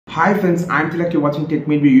Hi friends, I'm Tilak, you're watching Tech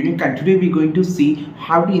Made Be Unique, and today we're going to see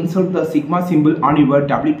how to insert the Sigma symbol on your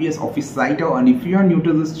WPS Office Writer. And if you are new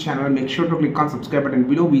to this channel, make sure to click on subscribe button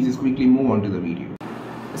below. We just quickly move on to the video.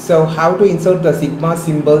 So how to insert the Sigma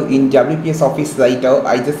symbol in WPS Office Writer,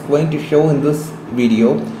 I just going to show in this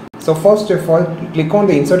video. So first of all, click on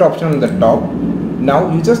the insert option on the top.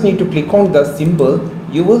 Now you just need to click on the symbol.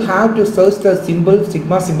 You will have to search the symbol,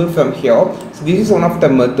 Sigma symbol from here. So this is one of the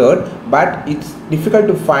method, but it's difficult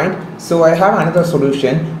to find. So I have another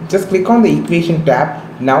solution. Just click on the equation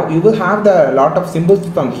tab. Now you will have the lot of symbols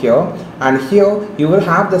from here, and here you will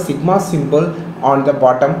have the Sigma symbol on the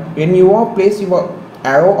bottom. When you are place your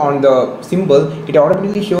arrow on the symbol, it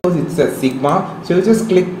automatically shows it's a Sigma. So you just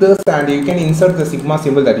click this and you can insert the Sigma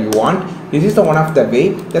symbol that you want. This is the one of the way.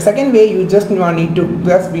 The second way, you just need to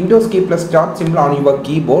press Windows key plus dot symbol on your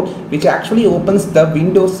keyboard, which actually opens the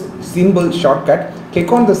Windows symbol shortcut.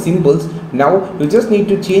 Click on the symbols. Now you just need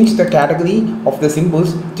to change the category of the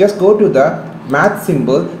symbols. Just go to the math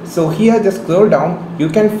symbol. So here just scroll down, you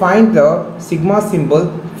can find the Sigma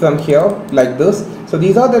symbol from here like this. So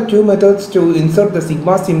these are the two methods to insert the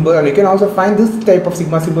Sigma symbol, and you can also find this type of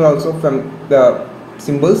Sigma symbol also from the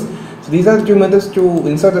symbols. So these are the two methods to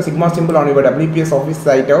insert the Sigma symbol on your WPS Office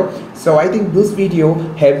Writer. So I think this video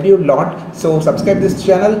helped you a lot. So subscribe this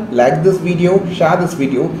channel, like this video, share this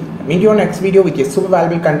video. Meet you on next video with a super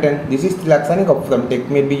valuable content. This is Tilak signing up from Tech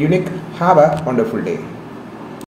Made Be Unique. Have a wonderful day.